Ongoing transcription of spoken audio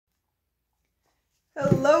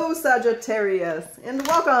Hello Sagittarius and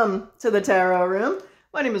welcome to the tarot room.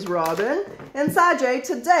 My name is Robyn and Sag,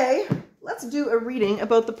 today let's do a reading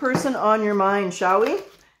about the person on your mind, shall we?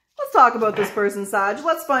 Let's talk about this person, Sag.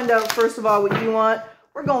 Let's find out first of all what you want.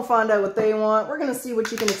 We're going to find out what they want. We're going to see what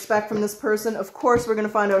you can expect from this person. Of course, we're going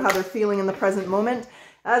to find out how they're feeling in the present moment.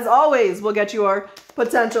 As always, we'll get you our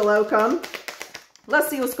potential outcome. Let's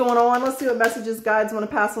see what's going on. Let's see what messages guides want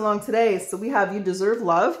to pass along today. So we have you deserve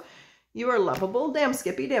love. You are lovable. Damn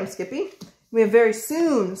Skippy, damn Skippy. We have very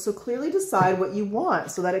soon. So clearly decide what you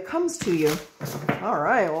want so that it comes to you. All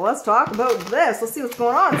right. Well, let's talk about this. Let's see what's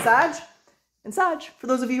going on, Sag. And Sag, for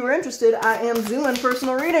those of you who are interested, I am doing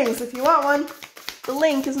personal readings. If you want one, the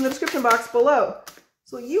link is in the description box below.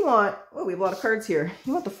 So what you want, oh, we have a lot of cards here.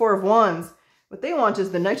 You want the Four of Wands. What they want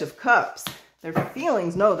is the Knight of Cups. Their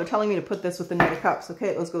feelings, no, they're telling me to put this with the Knight of Cups.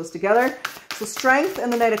 Okay, those goes together. So strength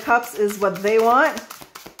and the Knight of Cups is what they want.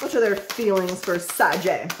 What are their feelings for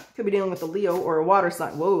Sag? Could be dealing with a Leo or a water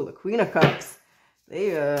sign. Whoa, the Queen of Cups. They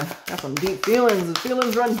have some deep feelings. The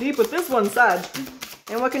feelings run deep with this one, Sag.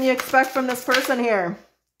 And what can you expect from this person here?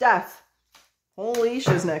 Death. Holy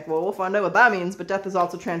shiznick. Well, we'll find out what that means, but death is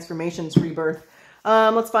also transformations, rebirth.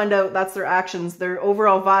 Let's find out. That's their actions. Their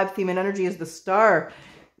overall vibe, theme, and energy is the Star.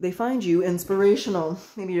 They find you inspirational.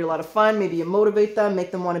 Maybe you're a lot of fun. Maybe you motivate them, make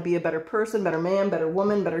them want to be a better person, better man, better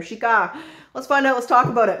woman, better chica. Let's find out. Let's talk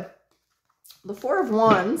about it. The Four of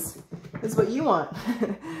Wands is what you want.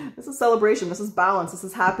 This is celebration. This is balance. This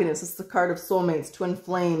is happiness. This is the card of soulmates, twin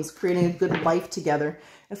flames, creating a good life together.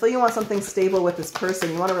 I feel you want something stable with this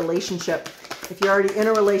person. You want a relationship. If you're already in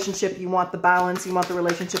a relationship, you want the balance. You want the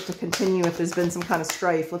relationship to continue if there's been some kind of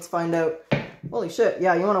strife. Let's find out. Holy shit.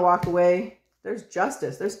 Yeah, you want to walk away. There's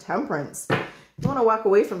justice. There's temperance. You want to walk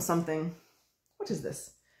away from something. What is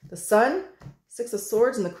this? The Sun, Six of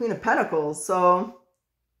Swords, and the Queen of Pentacles. So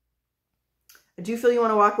I do feel you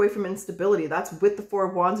want to walk away from instability. That's with the Four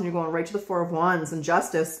of Wands, and you're going right to the Four of Wands and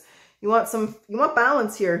justice. You want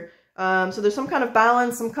balance here. So there's some kind of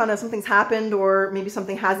balance, something's happened, or maybe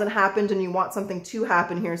something hasn't happened, and you want something to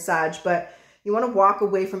happen here, Sag. But you want to walk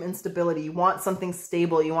away from instability. You want something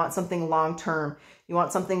stable. You want something long-term. You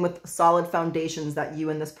want something with solid foundations that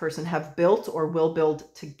you and this person have built or will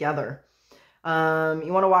build together. You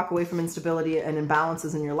want to walk away from instability and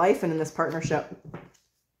imbalances in your life and in this partnership.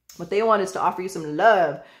 What they want is to offer you some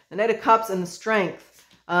love. The Knight of Cups and the Strength.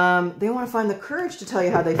 They want to find the courage to tell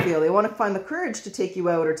you how they feel. They want to find the courage to take you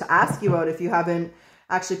out or to ask you out if you haven't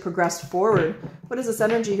actually progressed forward. What is this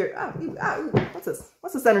energy here? What's this?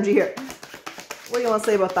 What's this energy here? What do you want to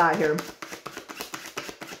say about that here?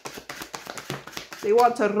 They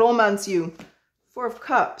want to romance you. Four of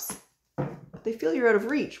Cups. But they feel you're out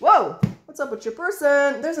of reach. Whoa! What's up with your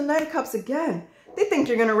person? There's a Knight of Cups again. They think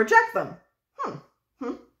you're going to reject them.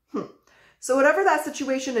 So whatever that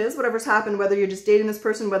situation is, whatever's happened, whether you're just dating this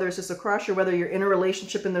person, whether it's just a crush, or whether you're in a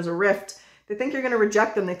relationship and there's a rift, they think you're going to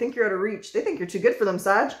reject them. They think you're out of reach. They think you're too good for them,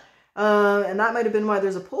 Sag. And that might have been why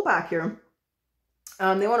there's a pullback here.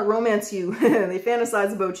 They want to romance you. They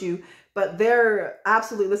fantasize about you. But they're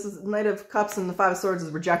absolutely, this is Knight of Cups and the Five of Swords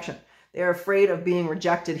is rejection. They're afraid of being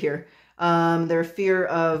rejected here. Their fear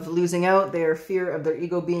of losing out. Their fear of their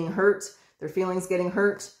ego being hurt. Their feelings getting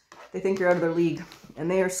hurt. They think you're out of their league. And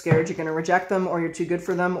they are scared you're going to reject them, or you're too good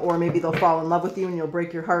for them, or maybe they'll fall in love with you and you'll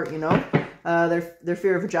break your heart, you know. Their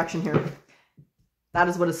fear of rejection here. That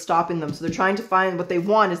is what is stopping them. So they're trying to find, what they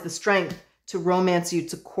want is the strength to romance you,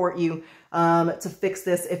 to court you, to fix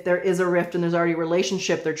this. If there is a rift and there's already a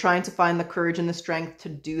relationship, they're trying to find the courage and the strength to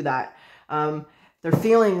do that. Their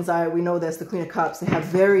feelings, we know this, the Queen of Cups, they have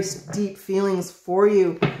very deep feelings for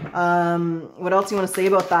you. What else do you want to say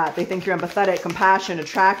about that? They think you're empathetic, compassionate,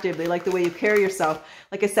 attractive. They like the way you carry yourself.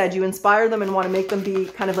 Like I said, you inspire them and want to make them be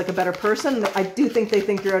kind of like a better person. I do think they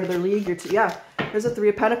think you're out of their league. Yeah, there's a Three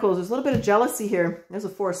of Pentacles. There's a little bit of jealousy here. There's a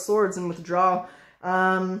Four of Swords and withdrawal.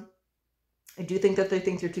 I do think that they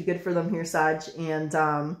think you're too good for them here, Sag.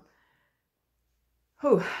 And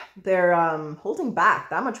they're holding back.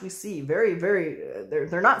 That much we see. Very, very,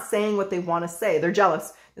 they're not saying what they want to say. They're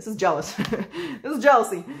jealous. This is jealous. This is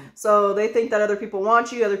jealousy. So they think that other people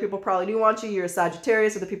want you. Other people probably do want you. You're a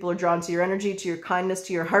Sagittarius. Other people are drawn to your energy, to your kindness,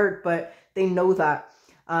 to your heart, but they know that.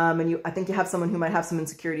 I think you have someone who might have some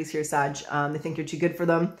insecurities here, Sag. They think you're too good for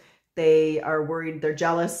them. They are worried. They're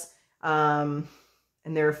jealous. And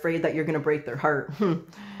they're afraid that you're going to break their heart. You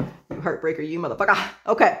heartbreaker, you motherfucker.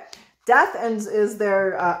 Okay. Death is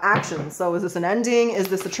their action. So is this an ending? Is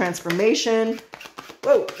this a transformation?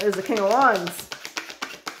 Whoa, there's the King of Wands.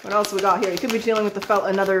 What else we got here? You could be dealing with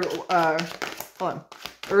another, hold on.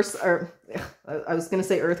 Earth, or I was going to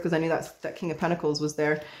say Earth because I knew that King of Pentacles was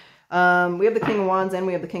there. We have the King of Wands and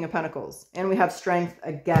we have the King of Pentacles. And we have Strength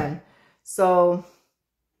again. So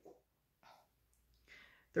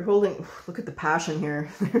they're holding, look at the passion here.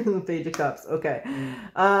 The Page of Cups. Okay.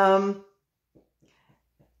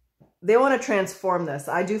 They want to transform this.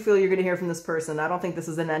 I do feel you're going to hear from this person. I don't think this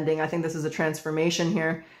is an ending. I think this is a transformation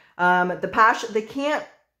here. The passion, they can't,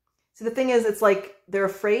 see, the thing is, it's like they're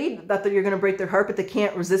afraid that you're going to break their heart, but they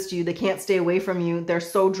can't resist you. They can't stay away from you. They're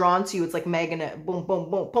so drawn to you. It's like magnet, boom, boom,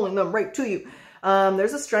 boom, pulling them right to you.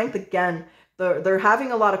 There's a Strength again. They're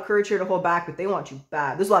having a lot of courage here to hold back, but they want you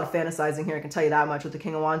bad. There's a lot of fantasizing here. I can tell you that much with the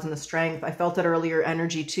King of Wands and the Strength. I felt it earlier,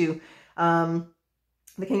 energy too.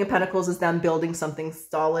 The King of Pentacles is them building something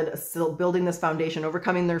solid, still building this foundation,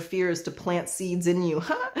 overcoming their fears to plant seeds in you.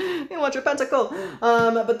 You want your pentacle.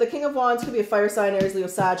 But the King of Wands could be a fire sign, Aries, Leo,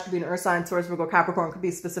 Sag, could be an earth sign, Taurus, Virgo, Capricorn, could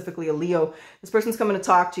be specifically a Leo. This person's coming to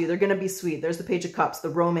talk to you. They're going to be sweet. There's the Page of Cups, the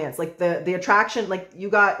romance, like the attraction, like you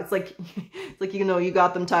got, it's like, you know, you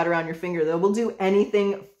got them tied around your finger. They will do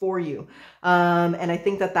anything for you. And I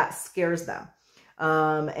think that scares them.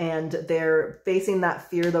 And they're facing that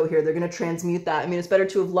fear though here. They're going to transmute that. I mean, it's better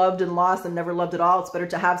to have loved and lost than never loved at all. It's better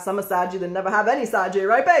to have some Saggy than never have any Saggy,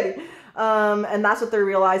 right, baby? And that's what they're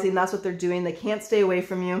realizing. That's what they're doing. They can't stay away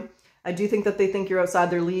from you. I do think that they think you're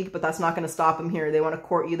outside their league, but that's not going to stop them here. They want to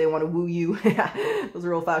court you. They want to woo you. Those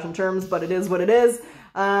are old-fashioned terms, but it is what it is.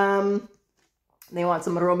 They want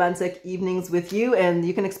some romantic evenings with you, and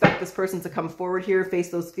you can expect this person to come forward here, face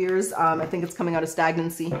those fears. I think it's coming out of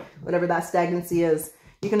stagnancy, whatever that stagnancy is.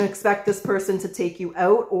 You can expect this person to take you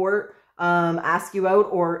out or ask you out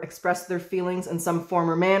or express their feelings in some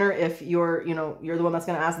form or manner. If you're, you know, you're the one that's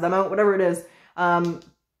going to ask them out, whatever it is,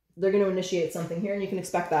 they're going to initiate something here, and you can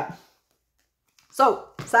expect that. So,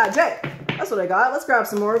 Sag, that's what I got. Let's grab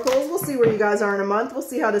some oracles. We'll see where you guys are in a month. We'll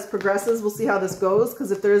see how this progresses. We'll see how this goes,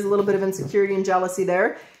 because if there is a little bit of insecurity and jealousy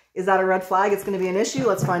there, is that a red flag? It's going to be an issue.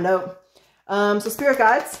 Let's find out. So, Spirit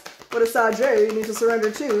Guides, what does Sag need to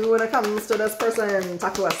surrender to when it comes to this person?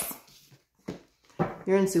 Talk to us.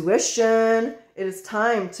 Your intuition. It is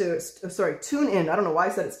time to, tune in. I don't know why I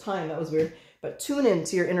said it's time. That was weird. But tune in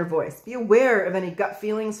to your inner voice. Be aware of any gut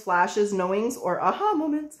feelings, flashes, knowings, or aha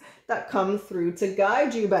moments that come through to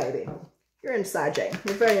guide you, baby. You're in Sagittarius.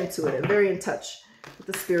 You're very intuitive, very in touch with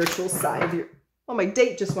the spiritual side of your... Oh, my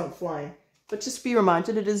date just went flying. But just be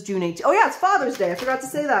reminded, it is June 18th. Oh, yeah, it's Father's Day. I forgot to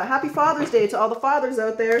say that. Happy Father's Day to all the fathers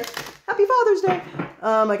out there. Happy Father's Day.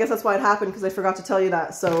 I guess that's why it happened, because I forgot to tell you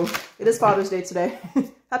that. So it is Father's Day today.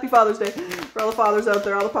 Happy Father's Day for all the fathers out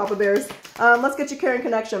there, all the Papa Bears. Let's get you caring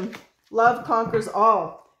connection. Love conquers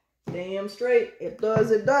all. Damn straight. It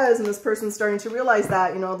does, it does. And this person's starting to realize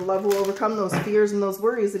that, you know, the love will overcome those fears and those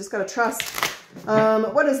worries. They just got to trust.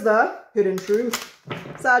 What is the hidden truth?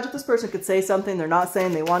 Sag, if this person could say something they're not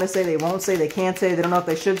saying, they want to say, they won't say, they can't say, they don't know if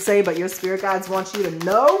they should say, but your spirit guides want you to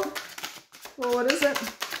know. Well, what is it?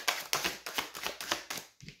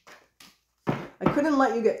 I couldn't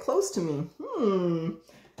let you get close to me.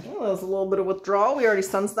 Well, there's a little bit of withdrawal. We already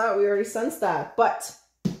sensed that. We already sensed that. But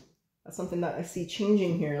that's something that I see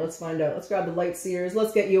changing here. Let's find out. Let's grab the light seers.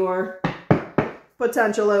 Let's get your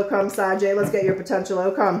potential outcome, Sag. Let's get your potential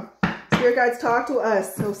outcome. Spirit guides, talk to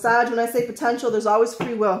us. So Sag, when I say potential, there's always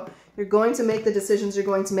free will. You're going to make the decisions you're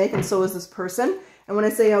going to make, and so is this person. And when I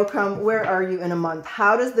say outcome, where are you in a month?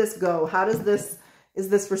 How does this go? How does this, is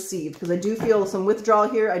this received? Because I do feel some withdrawal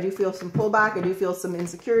here. I do feel some pullback. I do feel some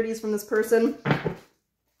insecurities from this person.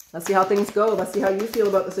 Let's see how things go. Let's see how you feel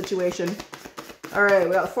about the situation. All right,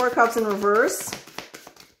 we got the Four of Cups in reverse.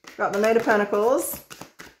 Got the Knight of Pentacles.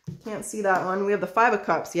 Can't see that one. We have the Five of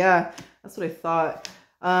Cups. Yeah, that's what I thought.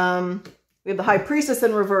 We have the High Priestess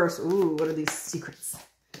in reverse. Ooh, what are these secrets?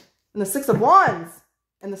 And the Six of Wands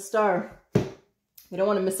and the Star. They don't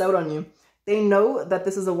want to miss out on you. They know that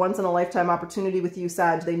this is a once-in-a-lifetime opportunity with you,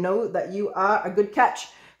 Sag. They know that you are a good catch.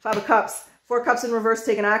 Five of Cups. Four Cups in reverse,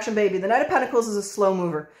 taking action, baby. The Knight of Pentacles is a slow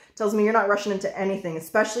mover. Tells me you're not rushing into anything,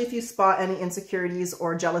 especially if you spot any insecurities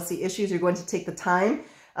or jealousy issues. You're going to take the time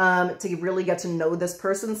to really get to know this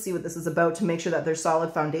person, see what this is about, to make sure that there's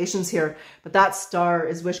solid foundations here. But that Star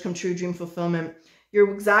is wish come true, dream fulfillment.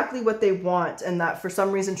 You're exactly what they want, and that for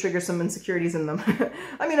some reason triggers some insecurities in them.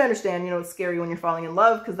 I mean, I understand, you know, it's scary when you're falling in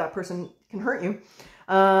love because that person can hurt you.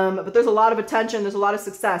 But there's a lot of attention. There's a lot of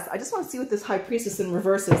success. I just want to see what this High Priestess in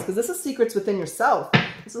reverse is, because this is secrets within yourself.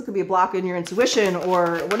 This could be a block in your intuition.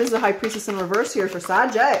 Or what is the High Priestess in reverse here for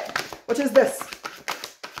Sag? What is this?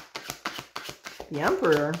 The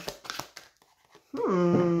Emperor.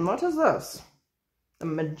 What is this? The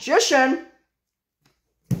Magician.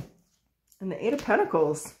 And the Eight of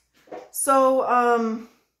Pentacles. So,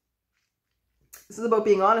 this is about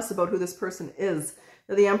being honest about who this person is.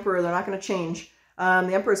 They're the Emperor. They're not going to change.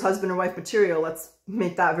 The Emperor is husband and wife material. Let's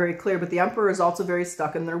make that very clear. But the Emperor is also very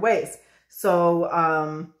stuck in their ways. So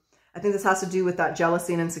I think this has to do with that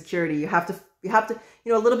jealousy and insecurity. You have to,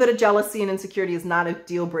 you know, a little bit of jealousy and insecurity is not a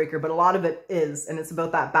deal breaker, but a lot of it is. And it's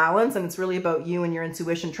about that balance. And it's really about you and your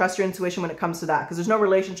intuition. Trust your intuition when it comes to that, because there's no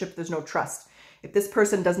relationship if there's no trust. If this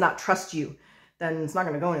person does not trust you, then it's not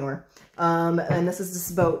going to go anywhere. And this is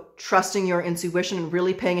just about trusting your intuition and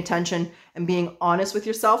really paying attention and being honest with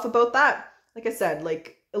yourself about that. Like I said,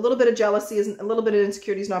 like a little bit of jealousy is a little bit of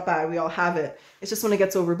insecurity is not bad. We all have it. It's just when it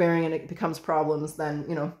gets overbearing and it becomes problems, then,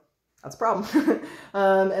 you know, that's a problem.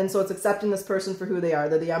 And so it's accepting this person for who they are.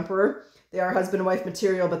 They're the Emperor. They are husband and wife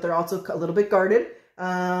material, but they're also a little bit guarded.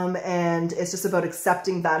 And it's just about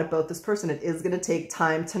accepting that about this person. It is going to take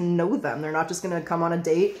time to know them. They're not just going to come on a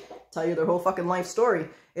date, tell you their whole fucking life story.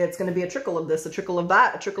 It's going to be a trickle of this, a trickle of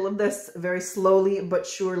that, a trickle of this, very slowly but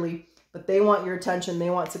surely. But they want your attention. They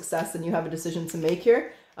want success, and you have a decision to make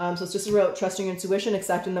here. So it's just about trusting your intuition,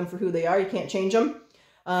 accepting them for who they are. You can't change them.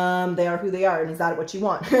 They are who they are. And is that what you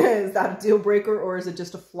want? Is that a deal breaker, or is it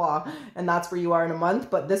just a flaw? And that's where you are in a month.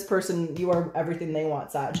 But this person, you are everything they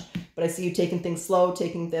want, Sag. But I see you taking things slow,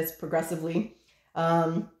 taking this progressively.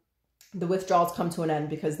 The withdrawals come to an end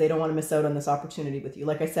because they don't want to miss out on this opportunity with you.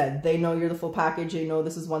 Like I said, they know you're the full package. They know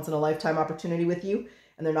this is once in a lifetime opportunity with you,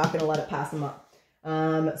 and they're not going to let it pass them up.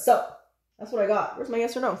 So that's what I got. Where's my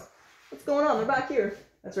yes or no? What's going on? They're back here.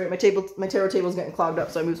 That's right. My tarot table is getting clogged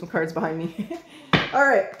up, so I moved some cards behind me. All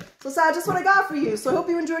right. So Sag, that's what I got for you. So I hope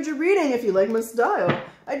you enjoyed your reading. If you like my style,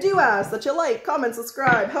 I do ask that you like, comment,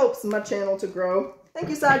 subscribe. Helps my channel to grow. Thank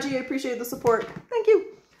you, Saggy. I appreciate the support. Thank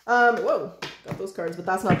you. Whoa, got those cards, but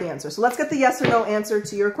that's not the answer. So let's get the yes or no answer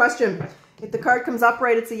to your question. If the card comes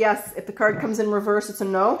upright, it's a yes. If the card comes in reverse, it's a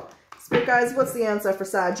no. Spirit guys, what's the answer for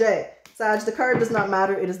Sag? Sag, the card does not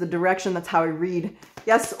matter. It is the direction. That's how I read.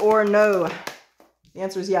 Yes or no? The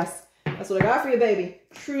answer is yes. That's what I got for you, baby.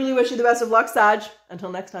 Truly wish you the best of luck, Sag.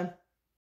 Until next time.